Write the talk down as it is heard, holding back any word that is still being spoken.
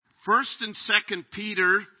First and Second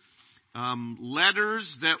Peter,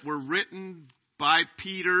 letters that were written by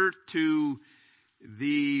Peter to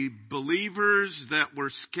the believers that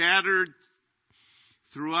were scattered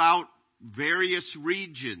throughout various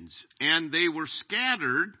regions. And they were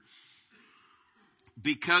scattered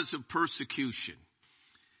because of persecution.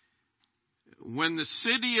 When the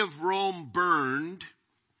city of Rome burned,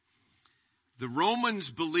 the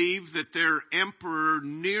Romans believed that their emperor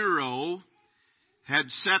Nero had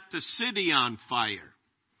set the city on fire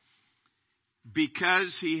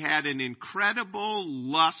because he had an incredible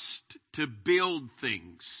lust to build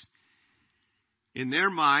things. In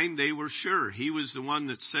their mind, they were sure he was the one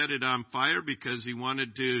that set it on fire because he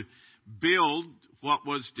wanted to build what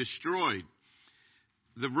was destroyed.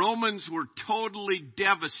 The Romans were totally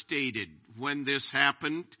devastated when this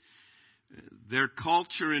happened. Their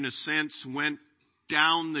culture, in a sense, went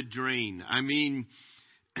down the drain. I mean,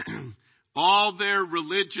 all their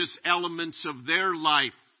religious elements of their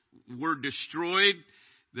life were destroyed.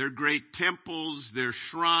 Their great temples, their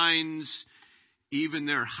shrines, even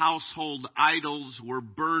their household idols were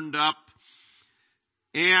burned up.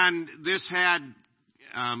 And this had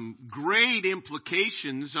great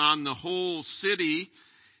implications on the whole city.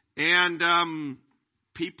 And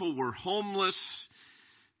people were homeless.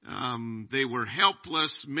 They were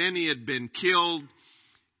helpless. Many had been killed.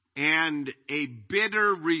 And a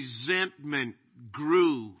bitter resentment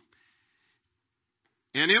grew.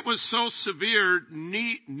 And it was so severe,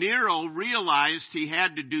 Nero realized he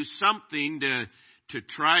had to do something to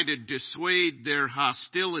try to dissuade their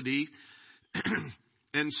hostility.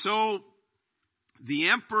 And so the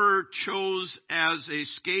emperor chose as a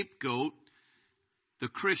scapegoat the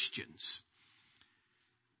Christians.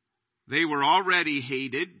 They were already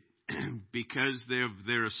hated because of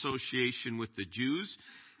their association with the Jews,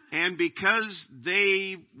 and because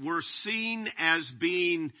they were seen as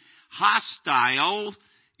being hostile,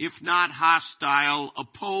 if not hostile,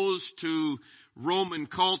 opposed to Roman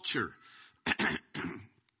culture.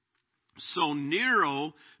 So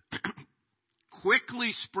Nero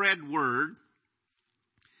quickly spread word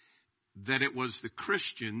that it was the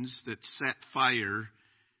Christians that set fire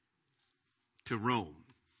to Rome.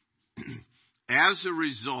 As a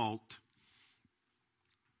result,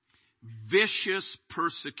 vicious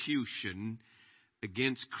persecution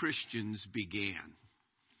against Christians began.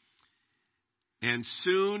 And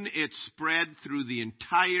soon it spread through the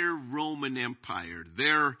entire Roman Empire.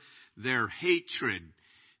 Their hatred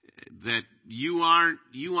that you aren't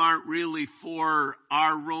really for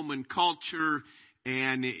our Roman culture,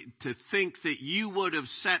 and to think that you would have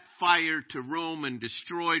set fire to Rome and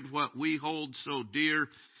destroyed what we hold so dear.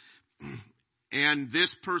 And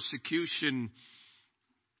this persecution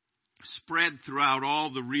spread throughout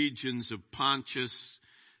all the regions of Pontus,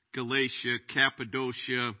 Galatia,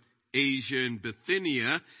 Cappadocia, Asia, and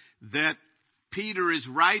Bithynia that Peter is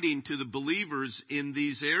writing to the believers in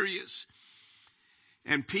these areas.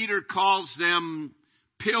 And Peter calls them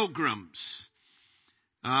pilgrims.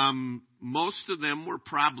 Most of them were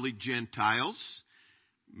probably Gentiles.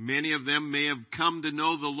 Many of them may have come to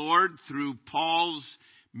know the Lord through Paul's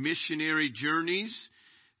missionary journeys.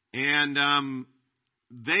 And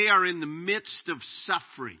they are in the midst of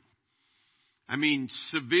suffering. I mean,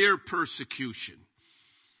 severe persecution.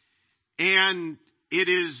 And it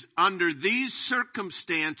is under these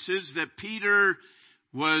circumstances that Peter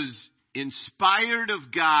was inspired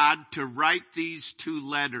of God to write these two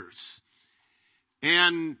letters.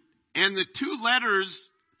 And the two letters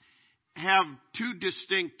have two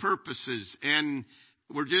distinct purposes. And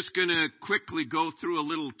we're just going to quickly go through a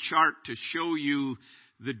little chart to show you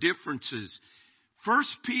the differences.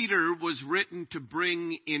 First Peter was written to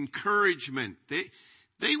bring encouragement.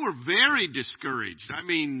 They were very discouraged. I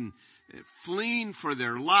mean, fleeing for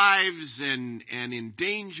their lives and in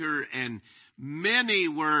danger, and many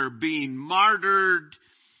were being martyred.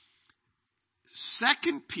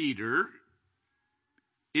 Second Peter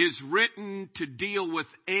is written to deal with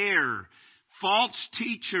error, false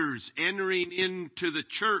teachers entering into the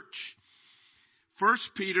church.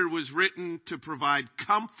 First Peter was written to provide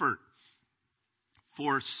comfort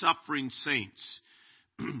for suffering saints.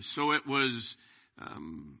 So it was,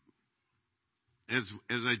 as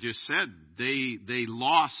I just said, they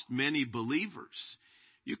lost many believers.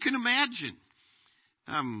 You can imagine.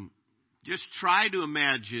 Just try to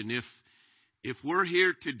imagine if we're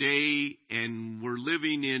here today and we're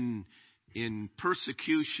living in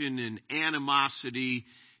persecution and animosity,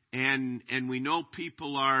 and we know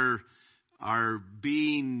people are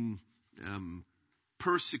being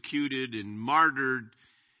persecuted and martyred.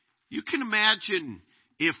 You can imagine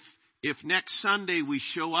if next Sunday we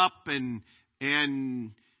show up and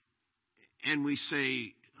And we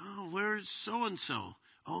say, oh, where's so-and-so?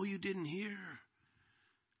 Oh, you didn't hear.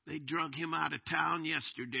 They drug him out of town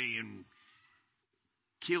yesterday and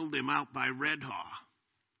killed him out by Red Haw.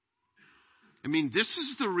 I mean, this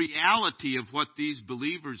is the reality of what these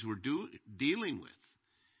believers were dealing with.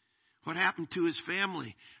 What happened to his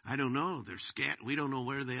family? I don't know. They're scattered. We don't know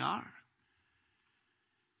where they are.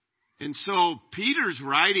 And so Peter's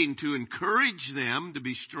writing to encourage them to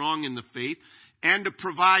be strong in the faith and to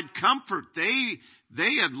provide comfort.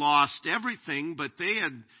 They had lost everything, but they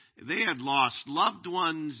had lost loved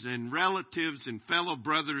ones and relatives and fellow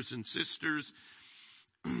brothers and sisters.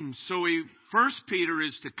 So First Peter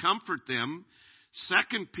is to comfort them.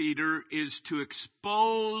 Second Peter is to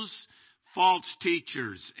expose false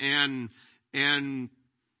teachers and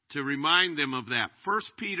to remind them of that. First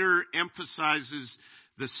Peter emphasizes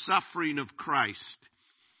the suffering of Christ.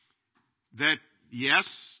 That, yes,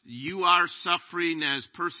 you are suffering as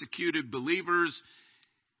persecuted believers,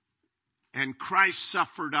 and Christ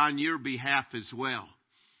suffered on your behalf as well.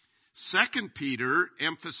 Second Peter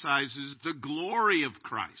emphasizes the glory of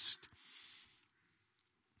Christ.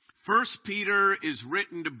 First Peter is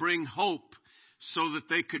written to bring hope so that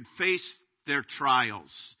they could face their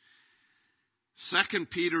trials. Second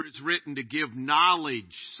Peter is written to give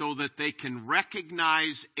knowledge so that they can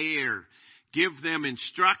recognize error. Give them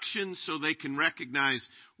instruction so they can recognize,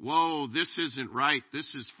 whoa, this isn't right. This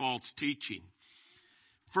is false teaching.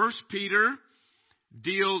 First Peter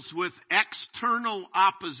deals with external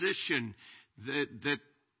opposition, that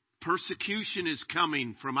persecution is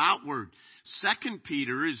coming from outward. Second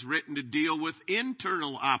Peter is written to deal with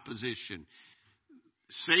internal opposition.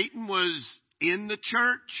 Satan was in the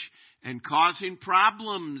church and causing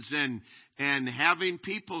problems and having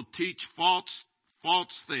people teach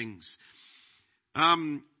false things.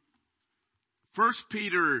 First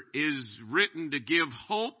Peter is written to give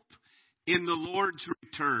hope in the Lord's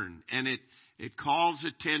return, and it calls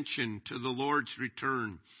attention to the Lord's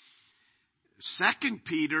return. Second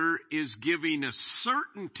Peter is giving a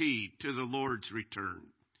certainty to the Lord's return.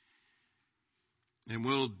 And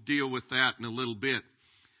we'll deal with that in a little bit.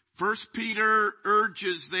 First Peter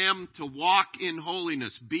urges them to walk in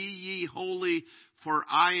holiness. Be ye holy, for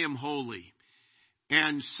I am holy.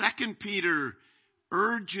 And Second Peter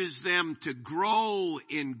urges them to grow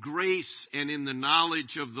in grace and in the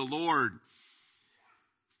knowledge of the Lord.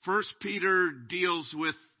 First Peter deals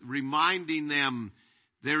with reminding them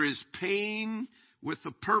there is pain with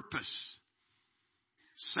a purpose.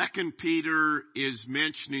 Second Peter is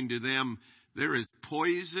mentioning to them there is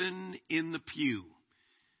poison in the pew.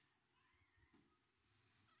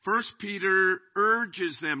 First Peter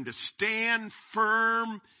urges them to stand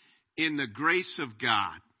firm in the grace of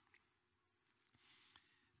God.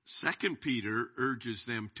 Second Peter urges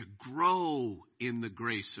them to grow in the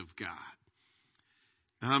grace of God.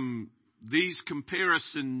 These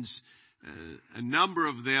comparisons, a number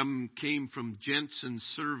of them came from Jensen's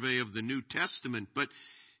survey of the New Testament. But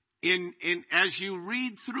as you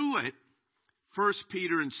read through it, 1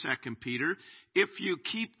 Peter and 2 Peter, if you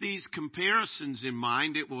keep these comparisons in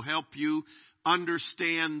mind, it will help you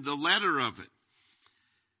understand the letter of it.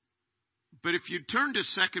 But if you turn to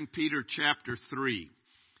 2 Peter chapter 3,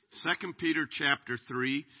 2 Peter chapter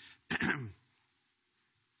 3,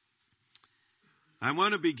 I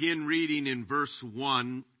want to begin reading in verse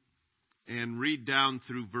 1 and read down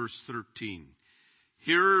through verse 13.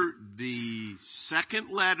 Here, the second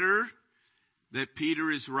letter that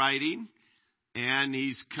Peter is writing, and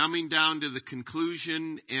he's coming down to the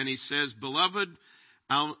conclusion, and he says, Beloved,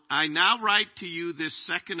 I now write to you this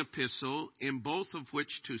second epistle, in both of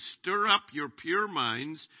which to stir up your pure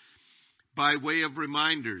minds by way of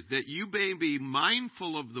reminder, that you may be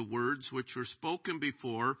mindful of the words which were spoken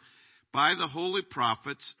before by the holy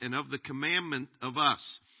prophets and of the commandment of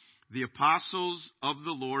us, the apostles of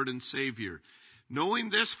the Lord and Savior, knowing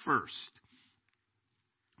this first,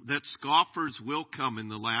 that scoffers will come in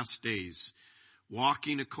the last days,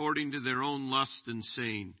 walking according to their own lust and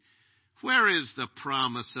saying, Where is the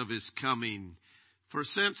promise of his coming? For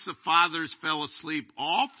since the fathers fell asleep,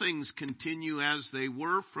 all things continue as they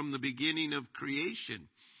were from the beginning of creation.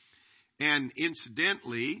 And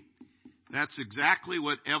incidentally, that's exactly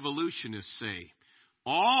what evolutionists say.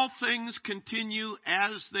 All things continue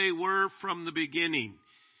as they were from the beginning.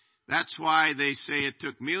 That's why they say it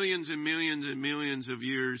took millions and millions and millions of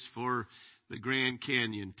years for the Grand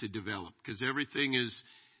Canyon to develop, because everything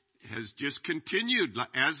has just continued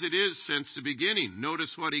as it is since the beginning.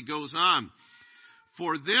 Notice what he goes on.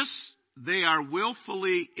 For this they are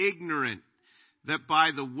willfully ignorant, that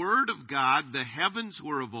by the word of God the heavens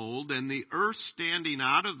were of old, and the earth standing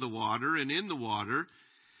out of the water and in the water,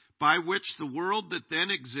 by which the world that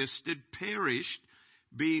then existed perished,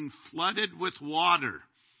 being flooded with water.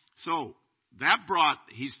 So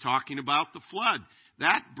he's talking about the flood.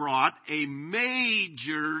 That brought a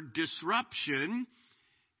major disruption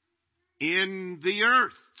in the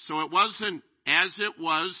earth. So it wasn't as it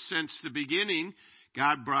was since the beginning.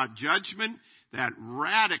 God brought judgment that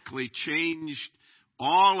radically changed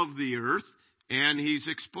all of the earth, and he's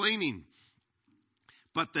explaining.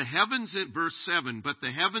 But the heavens, in verse 7, but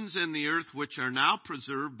the heavens and the earth, which are now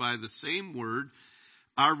preserved by the same word,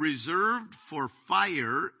 are reserved for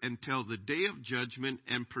fire until the day of judgment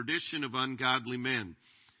and perdition of ungodly men.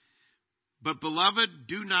 But, beloved,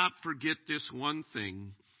 do not forget this one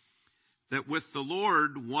thing, that with the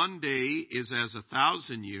Lord 1 day is as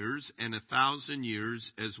 1,000 years, and 1,000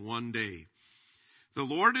 years as 1 day. The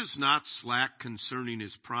Lord is not slack concerning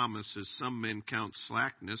his promise, as some men count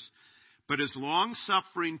slackness, but is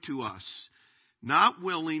long-suffering to us, not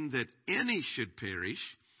willing that any should perish,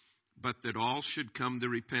 but that all should come to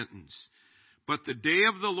repentance. But the day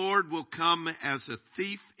of the Lord will come as a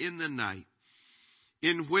thief in the night,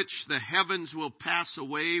 in which the heavens will pass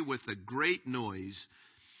away with a great noise,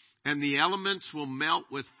 and the elements will melt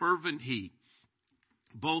with fervent heat.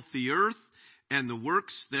 Both the earth and the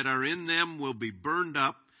works that are in them will be burned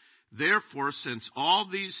up. Therefore, since all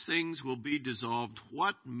these things will be dissolved,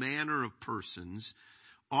 what manner of persons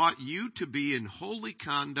ought you to be in holy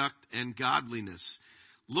conduct and godliness,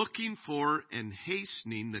 looking for and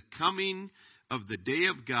hastening the coming of the day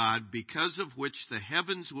of God, because of which the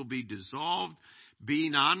heavens will be dissolved,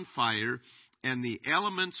 being on fire, and the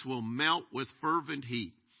elements will melt with fervent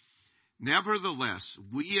heat. Nevertheless,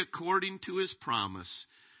 we, according to his promise,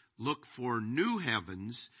 look for new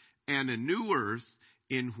heavens and a new earth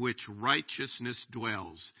in which righteousness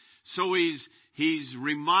dwells. So he's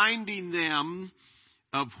reminding them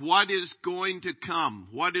of what is going to come,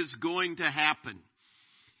 what is going to happen.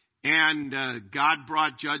 And God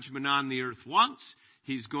brought judgment on the earth once.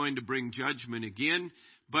 He's going to bring judgment again.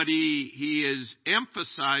 But he is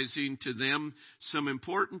emphasizing to them some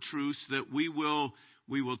important truths that we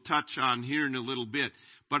will touch on here in a little bit.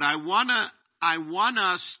 But I want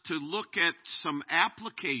us to look at some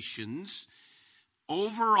applications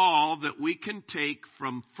overall that we can take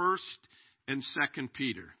from 1 and 2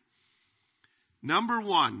 Peter. Number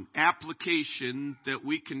one application that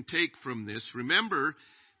we can take from this. Remember,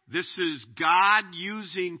 this is God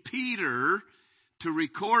using Peter to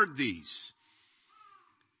record these.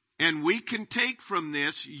 And we can take from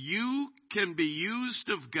this, you can be used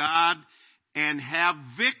of God and have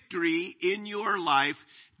victory in your life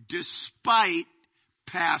despite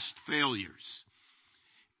past failures.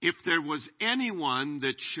 If there was anyone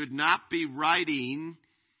that should not be writing,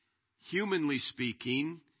 humanly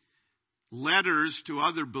speaking, letters to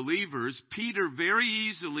other believers, Peter very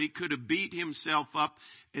easily could have beat himself up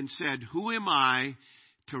and said, who am I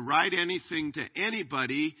to write anything to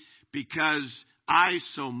anybody because I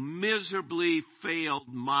so miserably failed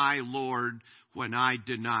my Lord when I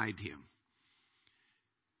denied him.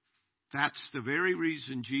 That's the very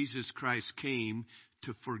reason Jesus Christ came,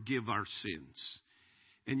 to forgive our sins.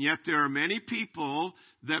 And yet there are many people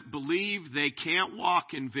that believe they can't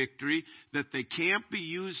walk in victory, that they can't be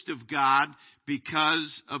used of God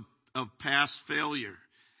because of past failure.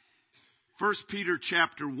 1 Peter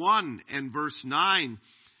chapter 1 and verse 9,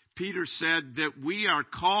 Peter said that we are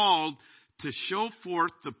called to show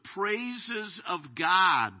forth the praises of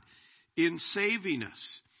God in saving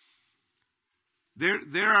us.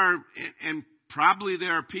 There are, and probably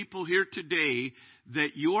there are people here today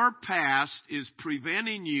that your past is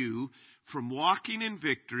preventing you from walking in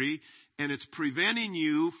victory, and it's preventing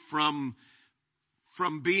you from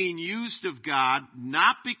being used of God,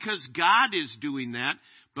 not because God is doing that,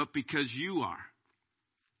 but because you are.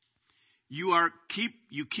 You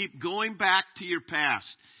keep going back to your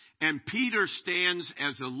past. And Peter stands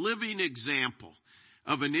as a living example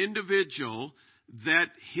of an individual that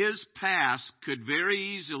his past could very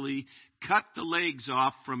easily cut the legs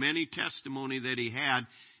off from any testimony that he had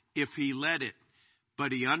if he let it.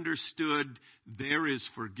 But he understood there is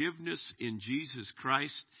forgiveness in Jesus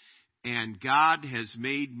Christ, and God has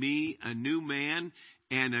made me a new man,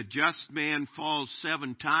 and a just man falls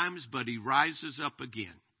 7 times, but he rises up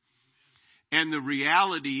again. And the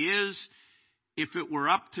reality is, if it were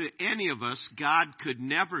up to any of us, God could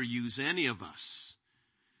never use any of us.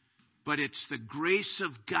 But it's the grace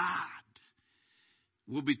of God.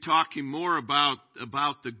 We'll be talking more about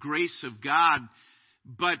the grace of God.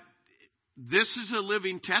 But this is a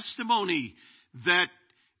living testimony that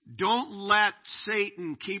don't let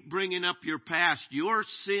Satan keep bringing up your past. Your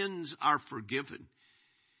sins are forgiven.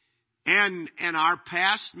 And our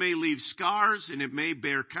past may leave scars and it may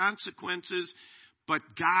bear consequences, but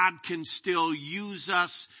God can still use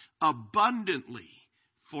us abundantly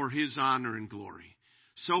for His honor and glory.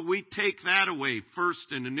 So we take that away first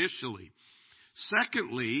and initially.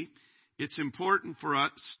 Secondly, it's important for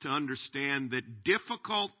us to understand that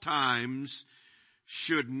difficult times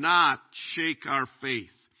should not shake our faith.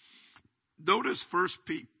 Notice 1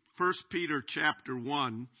 Peter chapter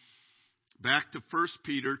 1. Back to 1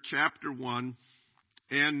 Peter chapter 1.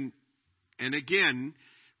 And again,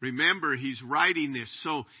 remember, he's writing this.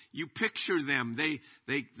 So you picture them.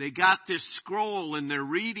 They got this scroll and they're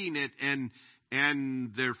reading it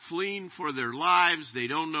and they're fleeing for their lives. They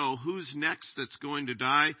don't know who's next that's going to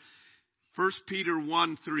die. 1 Peter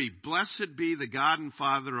 1:3. Blessed be the God and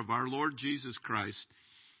Father of our Lord Jesus Christ,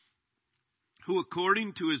 who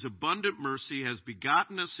according to His abundant mercy has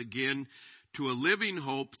begotten us again to a living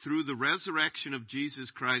hope through the resurrection of Jesus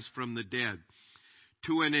Christ from the dead,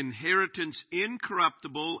 to an inheritance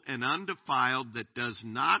incorruptible and undefiled that does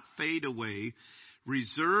not fade away,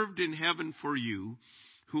 reserved in heaven for you,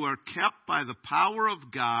 who are kept by the power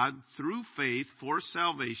of God through faith for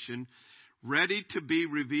salvation, ready to be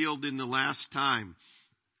revealed in the last time.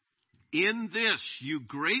 In this you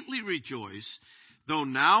greatly rejoice, though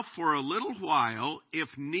now for a little while, if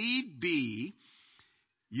need be,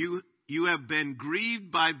 you have been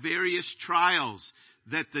grieved by various trials,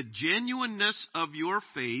 that the genuineness of your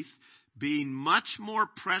faith, being much more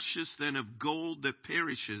precious than of gold that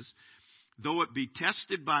perishes, though it be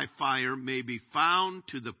tested by fire, may be found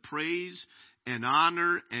to the praise and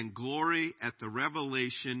honor and glory at the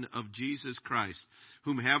revelation of Jesus Christ,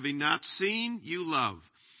 whom having not seen, you love.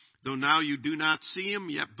 Though now you do not see Him,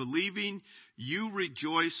 yet believing, you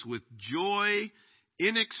rejoice with joy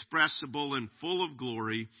inexpressible and full of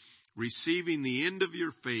glory, receiving the end of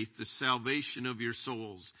your faith, the salvation of your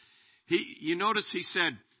souls. You notice he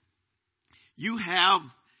said, you have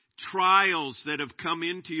trials that have come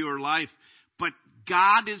into your life, but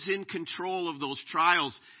God is in control of those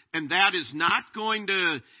trials, and that is not going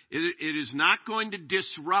to, it is not going to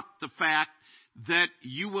disrupt the fact that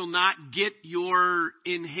you will not get your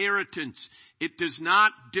inheritance. It does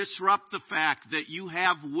not disrupt the fact that you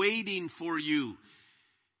have waiting for you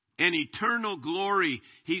an eternal glory.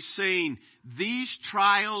 He's saying these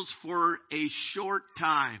trials for a short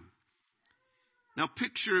time. Now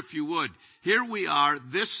picture, if you would, here we are.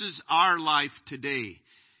 This is our life today.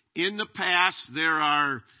 In the past, there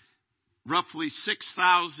are roughly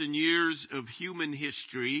 6,000 years of human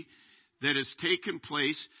history that has taken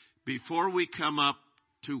place before we come up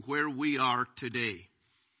to where we are today.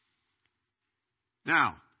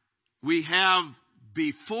 Now, we have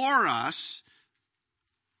before us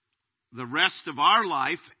the rest of our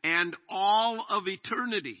life and all of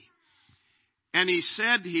eternity. And he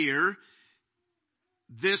said here,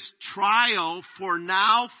 this trial for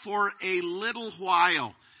now, for a little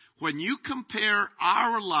while. When you compare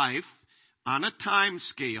our life on a time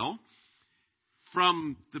scale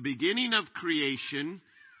from the beginning of creation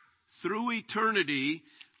through eternity,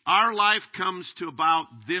 our life comes to about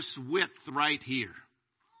this width right here.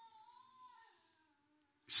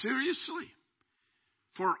 Seriously.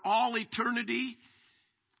 For all eternity,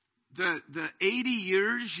 the 80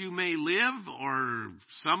 years you may live, or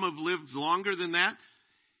some have lived longer than that,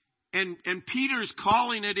 and Peter's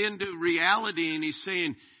calling it into reality, and he's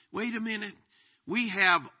saying, wait a minute, we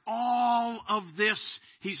have all of this.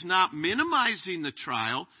 He's not minimizing the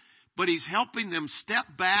trial, but he's helping them step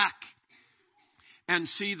back and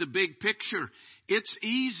see the big picture. It's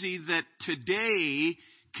easy that today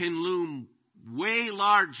can loom way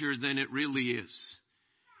larger than it really is.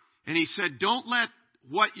 And he said, don't let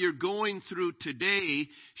what you're going through today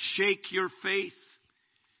shake your faith.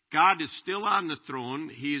 God is still on the throne.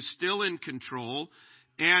 He is still in control.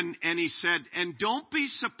 And he said, and don't be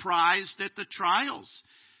surprised at the trials.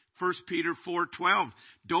 1 Peter 4:12.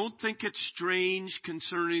 Don't think it strange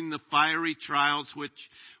concerning the fiery trials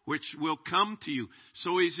which will come to you.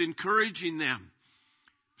 So he's encouraging them.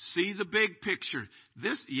 See the big picture.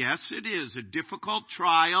 This, yes, it is a difficult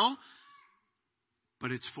trial,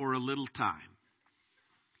 but it's for a little time.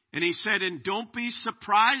 And he said, and don't be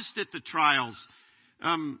surprised at the trials.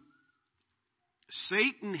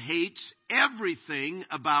 Satan hates everything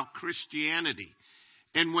about Christianity.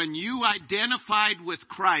 And when you identified with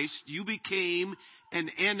Christ, you became an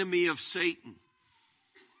enemy of Satan.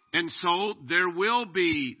 And so there will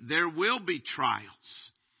be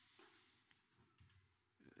trials.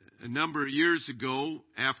 A number of years ago,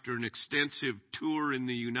 after an extensive tour in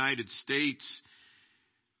the United States,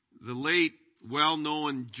 the late,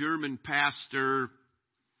 well-known German pastor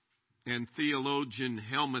and theologian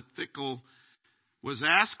Helmut Thickel was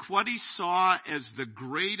asked what he saw as the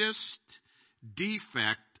greatest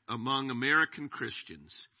defect among American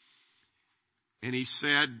Christians. And he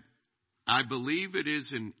said, "I believe it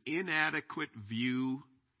is an inadequate view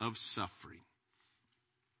of suffering."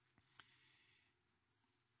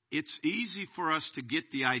 It's easy for us to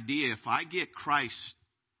get the idea, if I get Christ,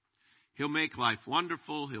 He'll make life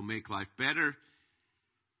wonderful, He'll make life better.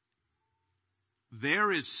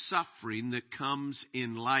 There is suffering that comes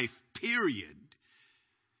in life, period.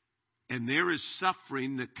 And there is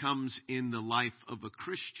suffering that comes in the life of a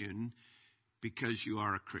Christian because you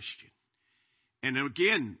are a Christian. And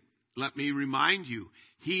again, let me remind you,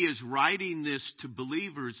 he is writing this to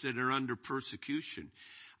believers that are under persecution.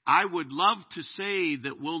 I would love to say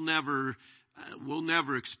that we'll never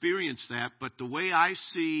experience that, but the way I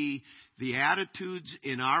see the attitudes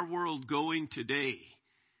in our world going today,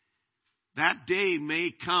 that day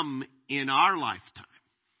may come in our lifetime.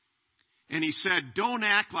 And he said, don't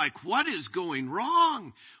act like, what is going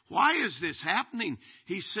wrong? Why is this happening?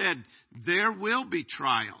 He said, there will be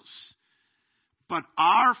trials. But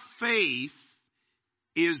our faith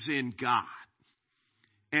is in God.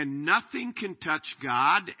 And nothing can touch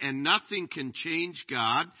God, and nothing can change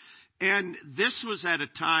God. And this was at a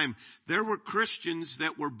time, there were Christians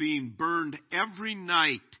that were being burned every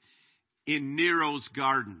night in Nero's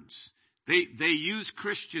gardens. They used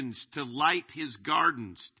Christians to light his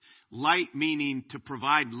gardens. Light meaning to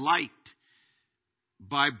provide light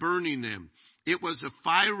by burning them. It was a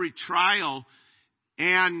fiery trial,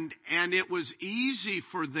 and it was easy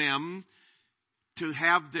for them to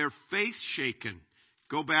have their faith shaken.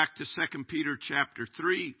 Go back to 2 Peter chapter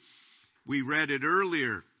 3. We read it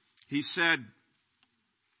earlier. He said,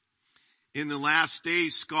 in the last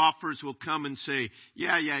days, scoffers will come and say,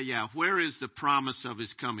 yeah, where is the promise of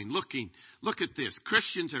his coming? Look at this.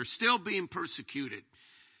 Christians are still being persecuted.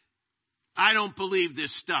 I don't believe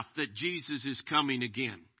this stuff that Jesus is coming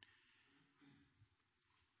again.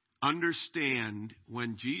 Understand,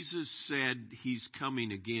 when Jesus said he's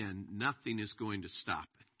coming again, nothing is going to stop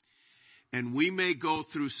it. And we may go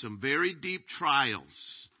through some very deep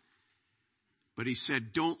trials, but he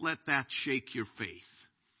said, don't let that shake your faith.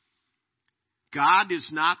 God is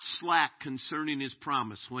not slack concerning his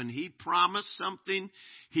promise. When he promised something,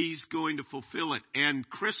 he's going to fulfill it. And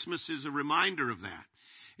Christmas is a reminder of that.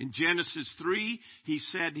 In Genesis 3, he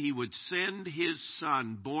said he would send his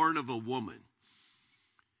son, born of a woman.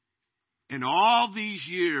 And all these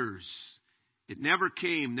years, it never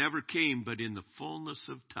came, but in the fullness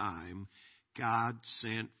of time, God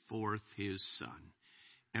sent forth his son.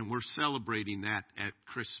 And we're celebrating that at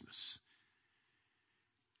Christmas.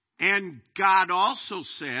 And God also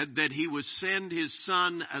said that he would send his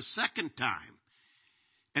son a second time.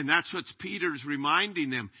 And that's what Peter's reminding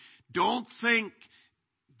them. Don't think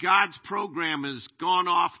God's program has gone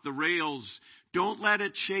off the rails. Don't let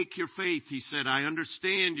it shake your faith. He said, I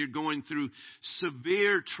understand you're going through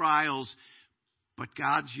severe trials, but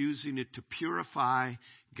God's using it to purify.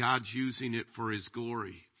 God's using it for his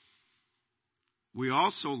glory. We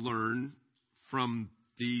also learn from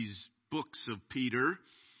these books of Peter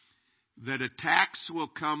that attacks will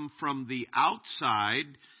come from the outside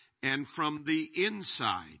and from the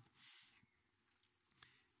inside.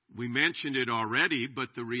 We mentioned it already, but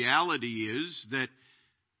the reality is that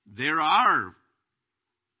there are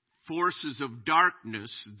forces of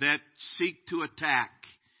darkness that seek to attack.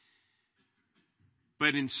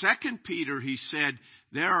 But in 2 Peter, he said,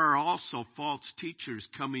 there are also false teachers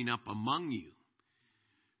coming up among you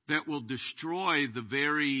that will destroy the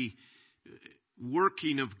very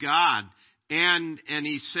working of God. And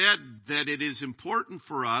he said that it is important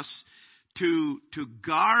for us to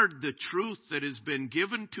guard the truth that has been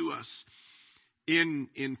given to us in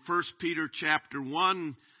 1 Peter chapter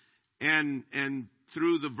 1 and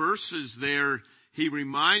through the verses there. He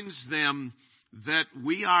reminds them that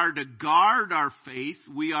we are to guard our faith,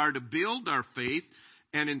 we are to build our faith.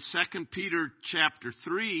 And in 2 Peter chapter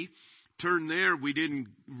 3, turn there, we didn't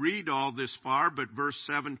read all this far, but verse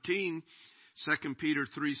 17, 2 Peter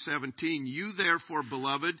 3:17, you therefore,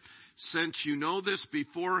 beloved, since you know this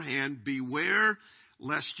beforehand, beware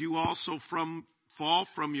lest you also fall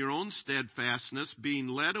from your own steadfastness, being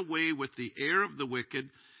led away with the error of the wicked,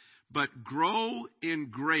 but grow in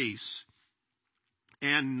grace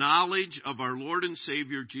and knowledge of our Lord and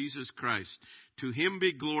Savior Jesus Christ. To him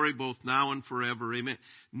be glory both now and forever. Amen.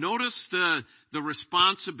 Notice the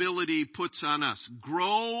responsibility he puts on us.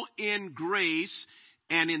 Grow in grace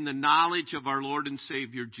and in the knowledge of our Lord and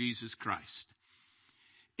Savior Jesus Christ.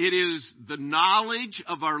 It is the knowledge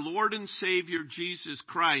of our Lord and Savior Jesus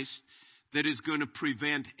Christ that is going to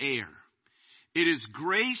prevent error. It is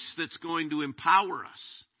grace that's going to empower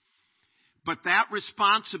us. But that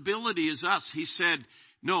responsibility is us. He said,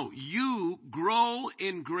 no, you grow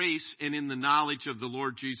in grace and in the knowledge of the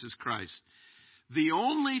Lord Jesus Christ. The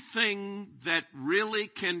only thing that really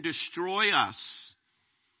can destroy us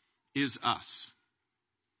is us.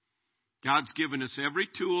 God's given us every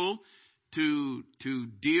tool to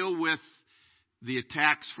deal with the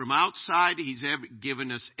attacks from outside. He's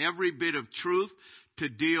given us every bit of truth to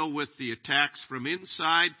deal with the attacks from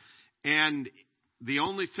inside. And the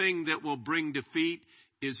only thing that will bring defeat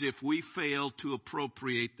is if we fail to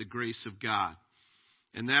appropriate the grace of God.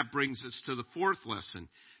 And that brings us to the fourth lesson.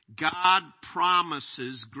 God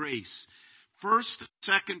promises grace. 1st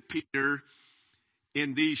and 2nd Peter,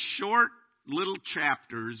 in these short little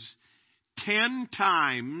chapters, 10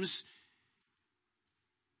 times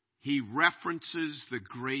he references the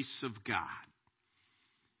grace of God.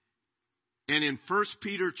 And in 1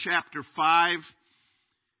 Peter chapter 5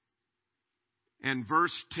 and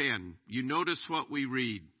verse 10, you notice what we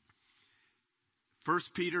read. 1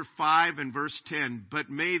 Peter 5 and verse 10, but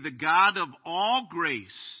may the God of all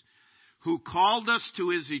grace, who called us to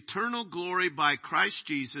his eternal glory by Christ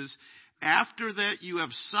Jesus, after that you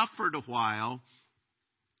have suffered a while,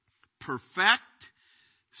 perfect,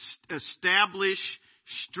 establish,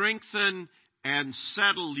 strengthen, and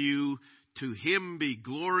settle you. To him be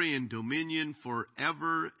glory and dominion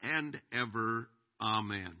forever and ever.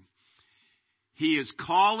 Amen. He is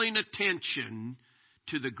calling attention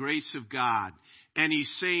to the grace of God. And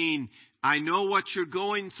he's saying, I know what you're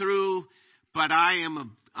going through, but I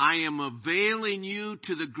am availing you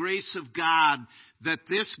to the grace of God, that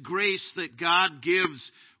this grace that God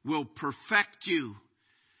gives will perfect you,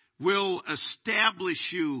 will establish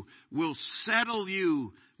you, will settle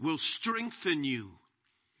you, will strengthen you.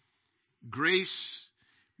 Grace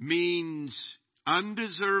means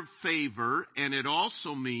undeserved favor, and it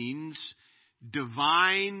also means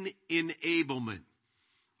divine enablement.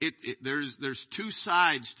 There's two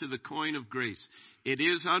sides to the coin of grace. It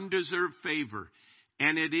is undeserved favor,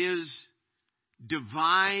 and it is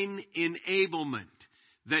divine enablement.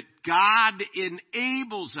 That God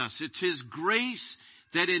enables us. It's his grace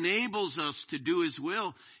that enables us to do his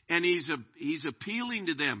will. And he's appealing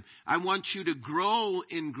to them. I want you to grow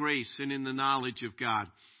in grace and in the knowledge of God.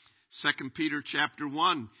 2 Peter chapter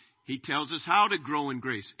 1, he tells us how to grow in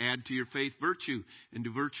grace. Add to your faith virtue, and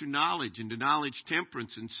to virtue knowledge, and to knowledge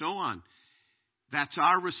temperance, and so on. That's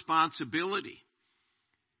our responsibility.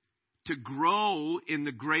 To grow in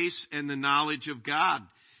the grace and the knowledge of God.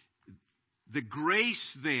 The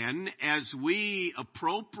grace then, as we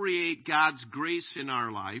appropriate God's grace in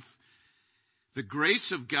our life, the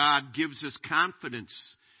grace of God gives us confidence.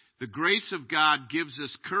 The grace of God gives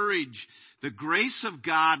us courage. The grace of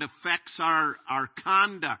God affects our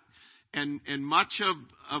conduct. And much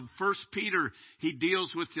of 1 Peter, he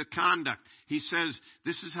deals with the conduct. He says,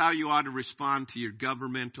 this is how you ought to respond to your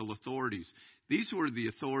governmental authorities. These were the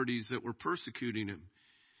authorities that were persecuting him.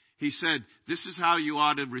 He said, this is how you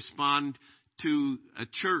ought to respond to a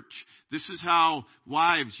church. This is how,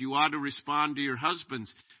 wives, you ought to respond to your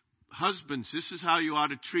husbands. Husbands, this is how you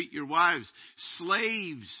ought to treat your wives.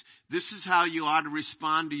 Slaves, this is how you ought to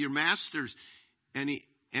respond to your masters. And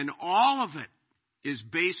all of it is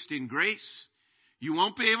based in grace. You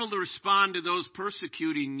won't be able to respond to those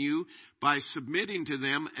persecuting you by submitting to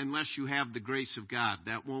them unless you have the grace of God.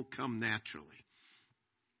 That won't come naturally.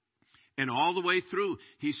 And all the way through,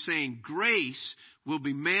 he's saying grace will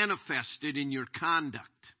be manifested in your conduct,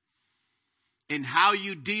 in how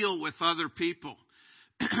you deal with other people.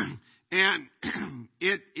 And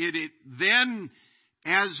it then,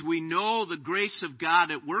 as we know the grace of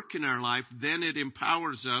God at work in our life, then it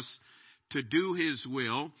empowers us to do his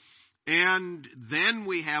will. And then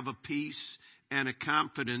we have a peace and a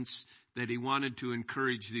confidence that he wanted to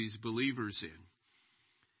encourage these believers in.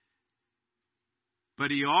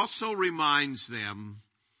 But he also reminds them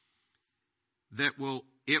that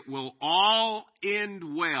it will all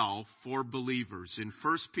end well for believers. In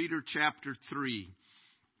 1 Peter chapter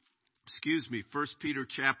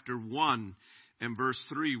 1 and verse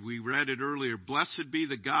 3, we read it earlier. Blessed be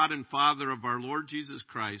the God and Father of our Lord Jesus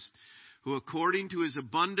Christ, who according to his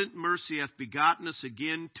abundant mercy hath begotten us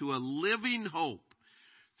again to a living hope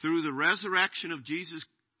through the resurrection of Jesus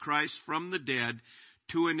Christ from the dead,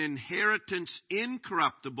 to an inheritance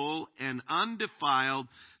incorruptible and undefiled,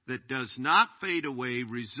 that does not fade away,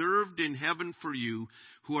 reserved in heaven for you,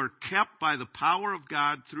 who are kept by the power of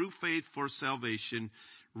God through faith for salvation,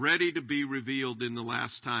 ready to be revealed in the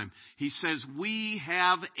last time. He says we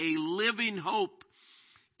have a living hope.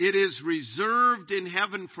 It is reserved in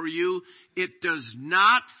heaven for you. It does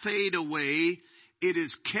not fade away. It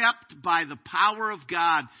is kept by the power of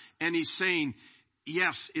God. And he's saying,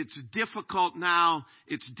 yes, it's difficult now.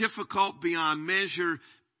 It's difficult beyond measure,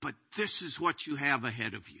 but this is what you have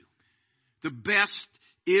ahead of you. The best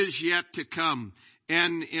is yet to come.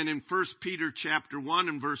 And in 1 Peter chapter 1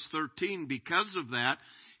 and verse 13, because of that,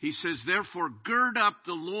 he says, therefore, gird up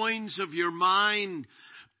the loins of your mind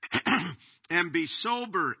and be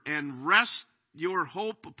sober and rest your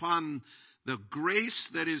hope upon the grace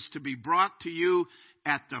that is to be brought to you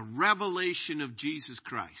at the revelation of Jesus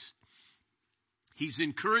Christ. He's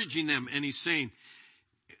encouraging them and he's saying,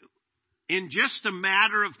 in just a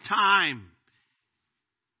matter of time,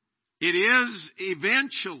 it is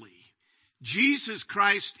eventually, Jesus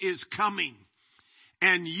Christ is coming.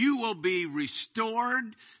 And you will be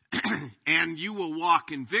restored, and you will walk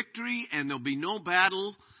in victory, and there'll be no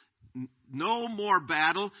battle, no more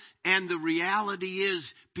battle. And the reality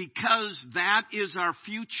is, because that is our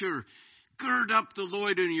future, gird up the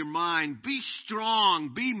Lord in your mind. Be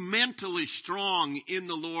strong. Be mentally strong in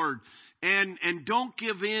the Lord. And don't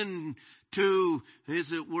give in to,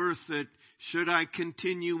 is it worth it? Should I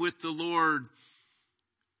continue with the Lord?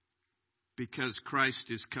 Because Christ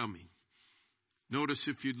is coming. Notice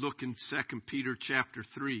if you look in 2 Peter chapter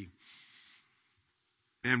 3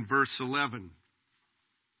 and verse 11.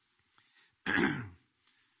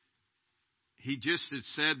 He just had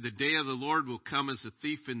said, the day of the Lord will come as a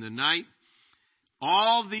thief in the night.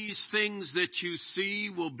 All these things that you see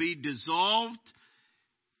will be dissolved.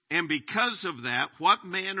 And because of that, what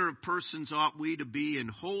manner of persons ought we to be in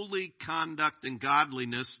holy conduct and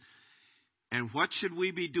godliness? And what should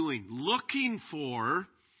we be doing? Looking for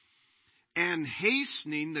and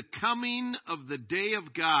hastening the coming of the day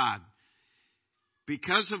of God,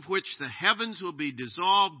 because of which the heavens will be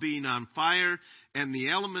dissolved, being on fire, and the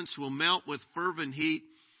elements will melt with fervent heat.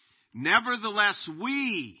 Nevertheless,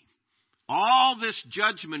 all this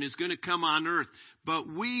judgment is going to come on earth, but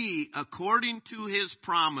we, according to his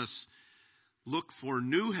promise, look for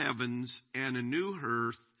new heavens and a new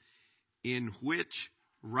earth in which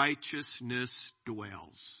righteousness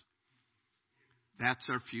dwells. That's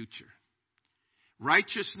our future.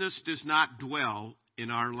 Righteousness does not dwell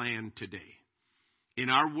in our land today,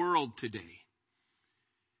 in our world today.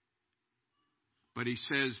 But he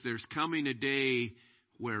says there's coming a day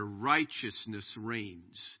where righteousness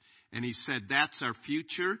reigns. And he said that's our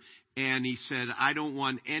future. And he said, I don't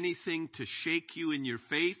want anything to shake you in your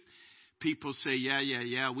faith. People say,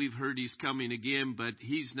 yeah, we've heard he's coming again, but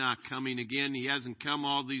he's not coming again. He hasn't come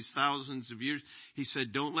all these thousands of years. He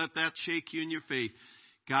said, don't let that shake you in your faith.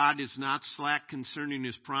 God is not slack concerning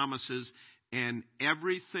his promises, and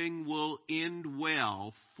everything will end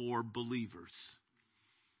well for believers.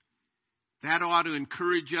 That ought to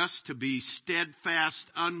encourage us to be steadfast,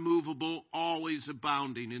 unmovable, always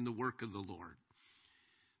abounding in the work of the Lord.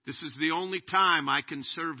 This is the only time I can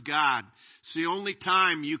serve God. It's the only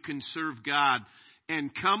time you can serve God.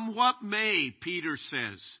 And come what may, Peter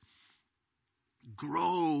says,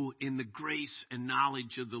 grow in the grace and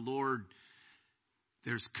knowledge of the Lord.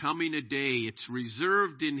 There's coming a day. It's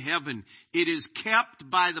reserved in heaven. It is kept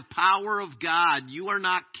by the power of God. You are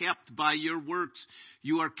not kept by your works.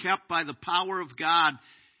 You are kept by the power of God.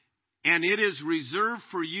 And it is reserved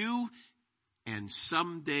for you. And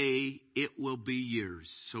someday it will be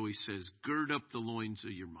yours. So he says, gird up the loins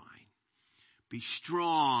of your mind. Be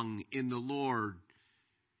strong in the Lord.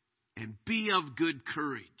 And be of good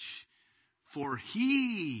courage. For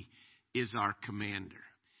he is our commander.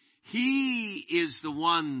 He is the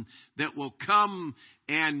one that will come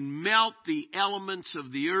and melt the elements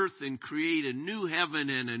of the earth and create a new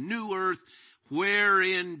heaven and a new earth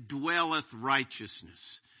wherein dwelleth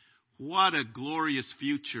righteousness. What a glorious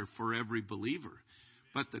future for every believer.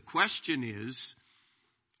 But the question is,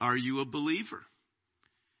 are you a believer?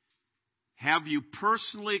 Have you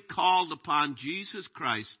personally called upon Jesus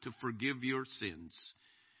Christ to forgive your sins?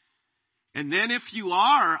 And then if you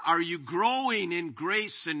are you growing in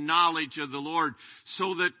grace and knowledge of the Lord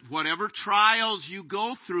so that whatever trials you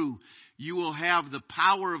go through, you will have the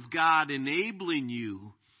power of God enabling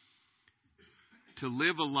you to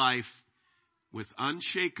live a life with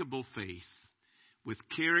unshakable faith, with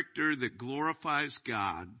character that glorifies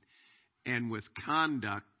God, and with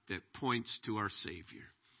conduct that points to our Savior.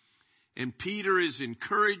 And Peter is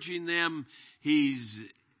encouraging them. He's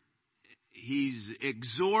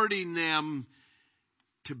exhorting them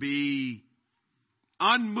to be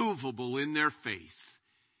unmovable in their faith,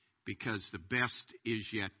 because the best is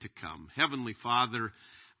yet to come. Heavenly Father,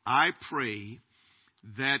 I pray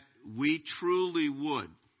that we truly would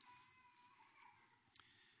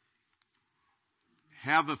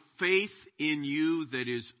have a faith in you that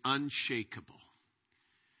is unshakable.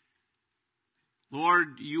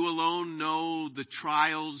 Lord, you alone know the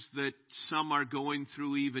trials that some are going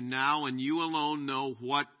through even now, and you alone know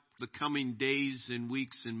what the coming days and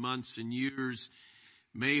weeks and months and years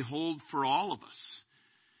may hold for all of us.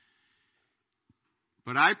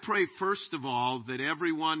 But I pray, first of all, that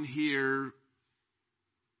everyone here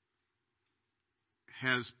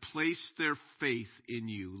has placed their faith in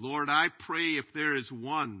you. Lord, I pray if there is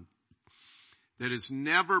one that has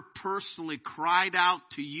never personally cried out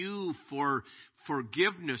to you for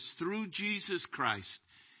forgiveness through Jesus Christ,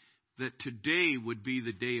 that today would be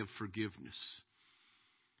the day of forgiveness.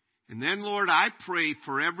 And then, Lord, I pray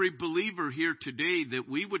for every believer here today that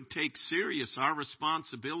we would take serious our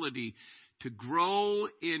responsibility to grow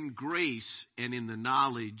in grace and in the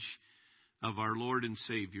knowledge of our Lord and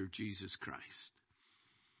Savior, Jesus Christ,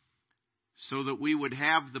 so that we would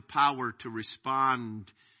have the power to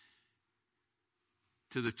respond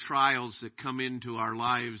to the trials that come into our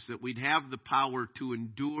lives, that we'd have the power to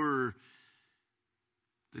endure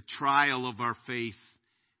the trial of our faith,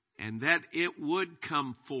 and that it would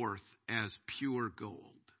come forth as pure gold,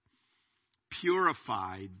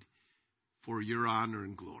 purified for your honor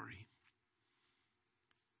and glory.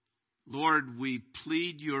 Lord, we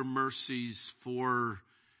plead your mercies for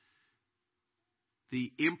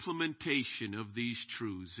the implementation of these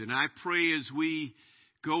truths. And I pray as we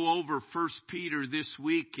go over 1 Peter this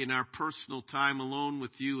week in our personal time alone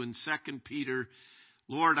with you, and 2 Peter,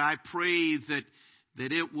 Lord, I pray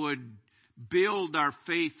that it would build our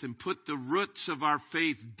faith and put the roots of our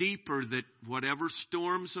faith deeper, that whatever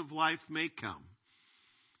storms of life may come,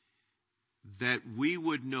 that we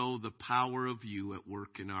would know the power of you at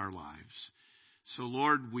work in our lives. So,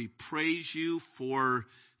 Lord, we praise you for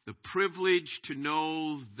the privilege to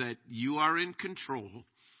know that you are in control,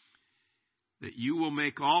 that you will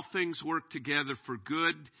make all things work together for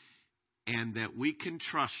good, and that we can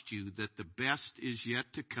trust you that the best is yet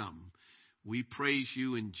to come. We praise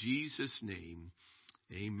you in Jesus' name.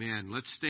 Amen. Let's stand.